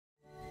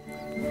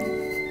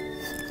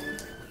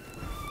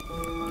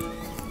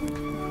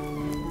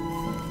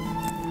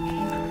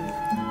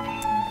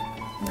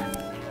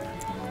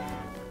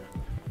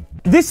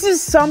This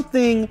is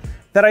something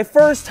that I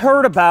first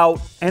heard about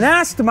and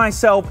asked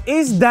myself,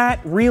 is that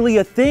really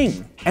a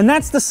thing? And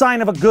that's the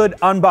sign of a good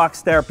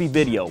Unbox Therapy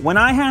video. When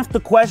I have to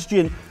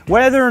question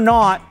whether or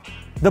not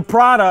the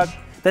product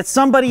that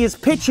somebody is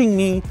pitching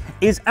me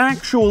is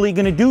actually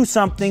gonna do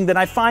something that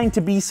I find to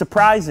be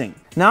surprising.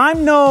 Now,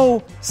 I'm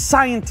no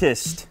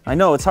scientist. I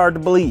know it's hard to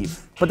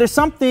believe, but there's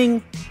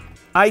something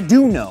I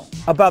do know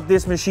about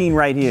this machine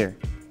right here.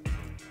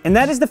 And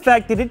that is the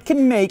fact that it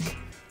can make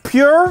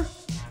pure,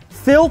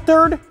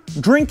 filtered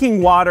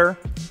drinking water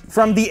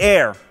from the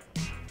air.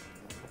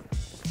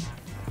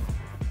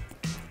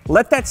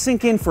 Let that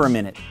sink in for a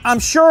minute. I'm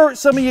sure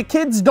some of you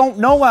kids don't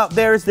know out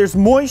there is there's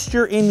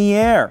moisture in the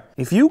air.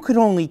 If you could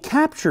only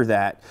capture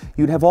that,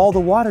 you'd have all the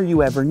water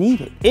you ever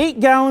needed. 8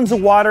 gallons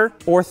of water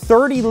or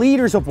 30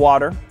 liters of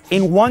water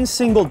in one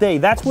single day.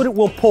 That's what it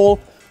will pull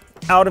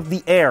out of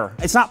the air.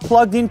 It's not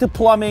plugged into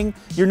plumbing.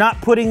 You're not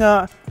putting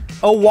a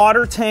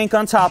water tank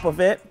on top of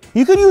it.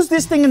 You could use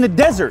this thing in the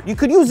desert. You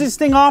could use this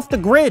thing off the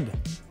grid.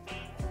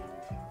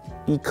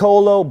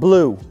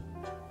 Ecoloblue,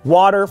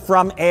 water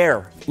from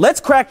air. Let's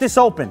crack this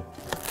open.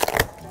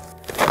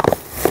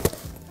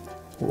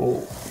 Whoa.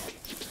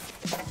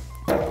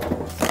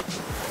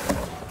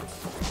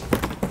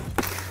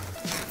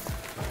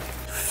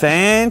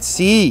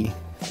 Fancy.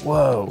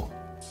 Whoa.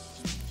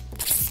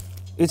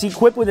 It's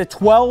equipped with a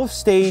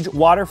 12-stage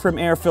water from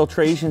air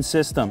filtration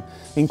system.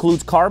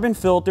 Includes carbon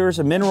filters,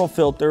 a mineral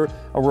filter,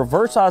 a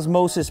reverse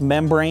osmosis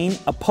membrane,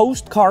 a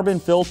post-carbon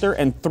filter,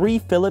 and 3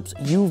 Philips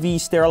UV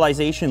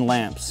sterilization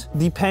lamps.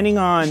 Depending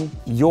on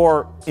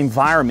your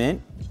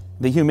environment,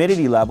 the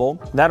humidity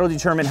level, that'll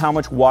determine how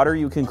much water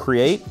you can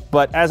create.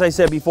 But as I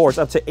said before, it's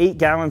up to 8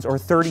 gallons or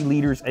 30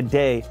 liters a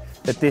day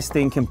that this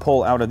thing can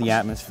pull out of the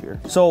atmosphere.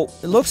 So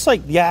it looks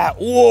like, yeah,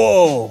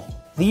 whoa.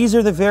 These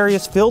are the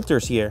various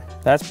filters here.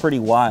 That's pretty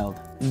wild.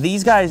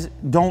 These guys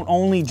don't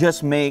only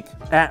just make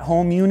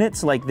at-home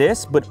units like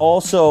this, but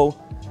also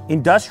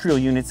industrial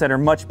units that are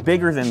much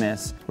bigger than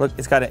this. Look,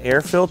 it's got an air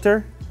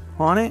filter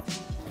on it.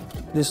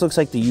 This looks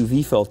like the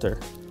UV filter.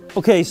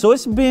 Okay, so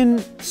it's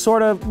been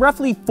sort of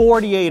roughly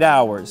 48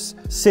 hours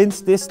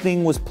since this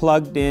thing was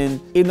plugged in.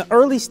 In the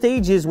early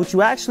stages, what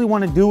you actually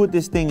want to do with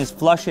this thing is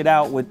flush it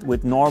out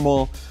with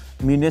normal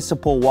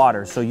municipal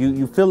water. So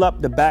you fill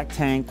up the back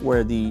tank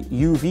where the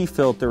UV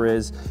filter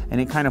is, and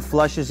it kind of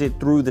flushes it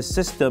through the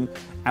system,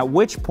 at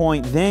which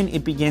point then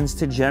it begins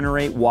to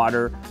generate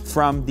water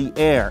from the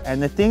air.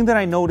 And the thing that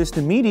I noticed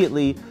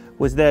immediately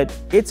was that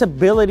its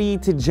ability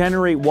to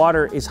generate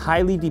water is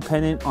highly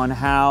dependent on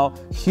how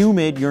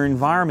humid your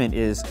environment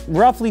is.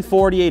 Roughly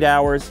 48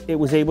 hours, it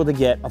was able to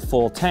get a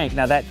full tank.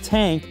 Now that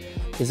tank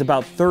is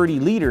about 30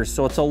 liters,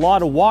 so it's a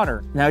lot of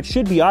water. Now it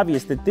should be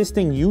obvious that this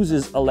thing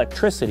uses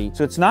electricity,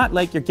 so it's not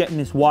like you're getting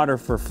this water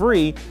for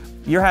free.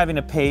 You're having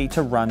to pay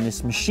to run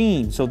this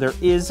machine. So there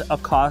is a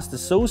cost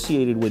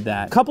associated with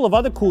that. A couple of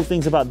other cool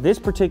things about this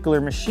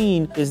particular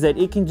machine is that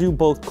it can do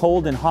both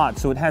cold and hot.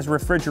 So it has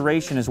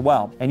refrigeration as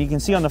well. And you can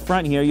see on the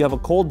front here, you have a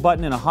cold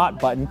button and a hot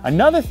button.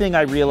 Another thing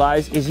I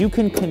realized is you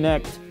can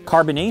connect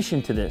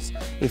carbonation to this.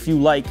 If you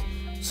like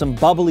some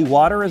bubbly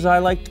water, as I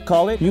like to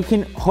call it, you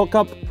can hook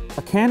up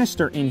a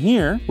canister in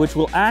here, which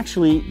will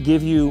actually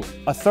give you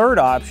a third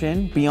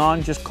option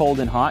beyond just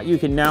cold and hot. You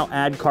can now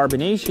add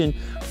carbonation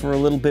for a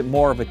little bit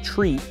more of a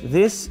treat.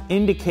 This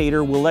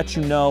indicator will let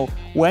you know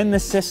when the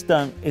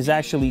system is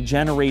actually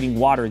generating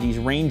water. These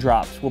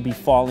raindrops will be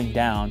falling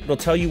down. It'll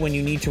tell you when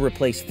you need to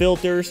replace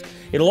filters.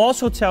 It'll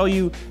also tell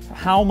you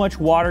how much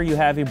water you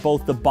have in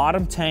both the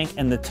bottom tank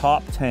and the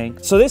top tank.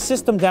 So this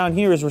system down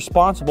here is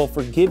responsible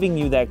for giving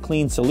you that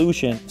clean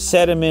solution.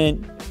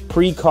 Sediment,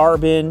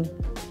 pre-carbon,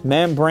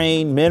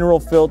 membrane, mineral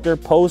filter,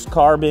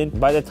 post-carbon.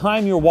 By the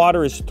time your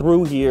water is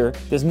through here,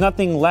 there's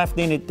nothing left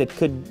in it that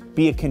could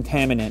be a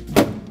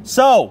contaminant.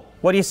 So,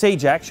 what do you say,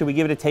 Jack? Should we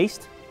give it a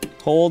taste?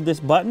 Hold this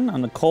button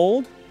on the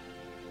cold.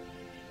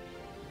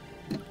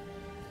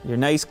 Your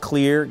nice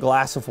clear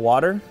glass of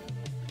water.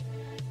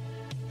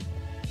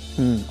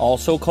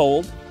 Also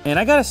cold. And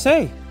I gotta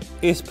say,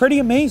 it's pretty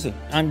amazing.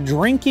 I'm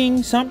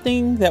drinking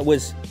something that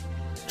was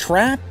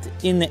trapped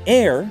in the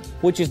air,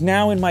 which is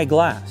now in my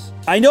glass.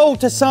 I know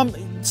to some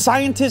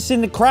scientists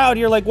in the crowd,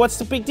 you're like, what's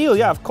the big deal?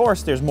 Yeah, of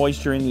course there's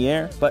moisture in the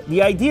air. But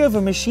the idea of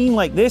a machine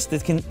like this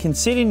that can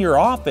sit in your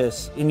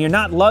office and you're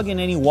not lugging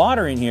any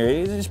water in here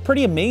is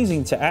pretty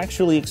amazing to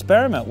actually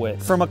experiment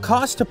with. From a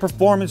cost to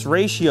performance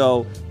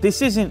ratio,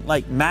 this isn't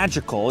like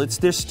magical.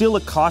 There's still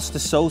a cost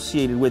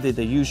associated with it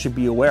that you should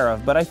be aware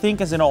of. But I think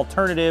as an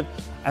alternative,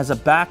 as a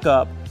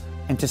backup,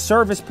 and to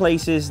service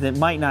places that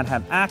might not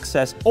have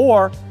access,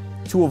 or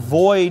to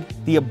avoid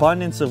the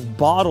abundance of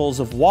bottles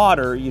of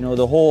water, you know,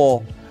 the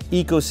whole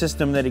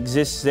ecosystem that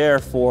exists there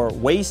for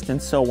waste and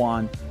so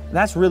on,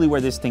 that's really where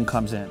this thing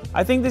comes in.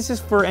 I think this is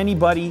for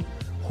anybody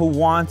who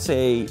wants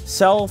a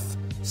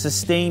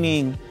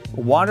self-sustaining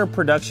water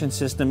production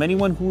system.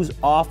 Anyone who's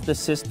off the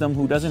system,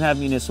 who doesn't have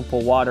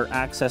municipal water,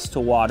 access to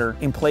water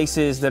in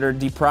places that are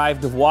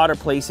deprived of water,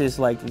 places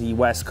like the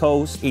West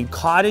Coast, in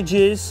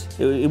cottages,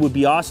 it would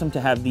be awesome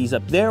to have these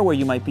up there where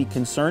you might be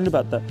concerned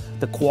about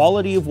the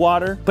quality of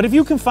water. But if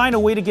you can find a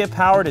way to get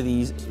power to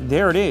these,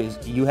 there it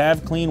is. You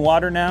have clean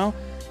water now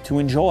to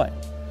enjoy.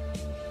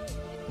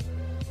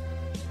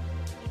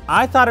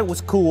 I thought it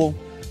was cool.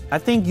 I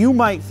think you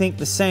might think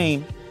the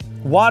same.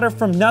 Water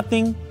from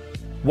nothing,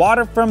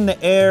 water from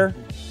the air,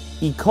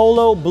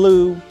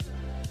 Ecoloblue.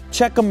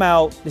 Check them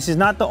out. This is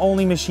not the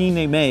only machine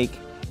they make.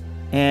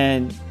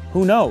 And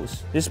who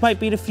knows? This might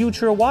be the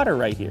future of water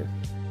right here.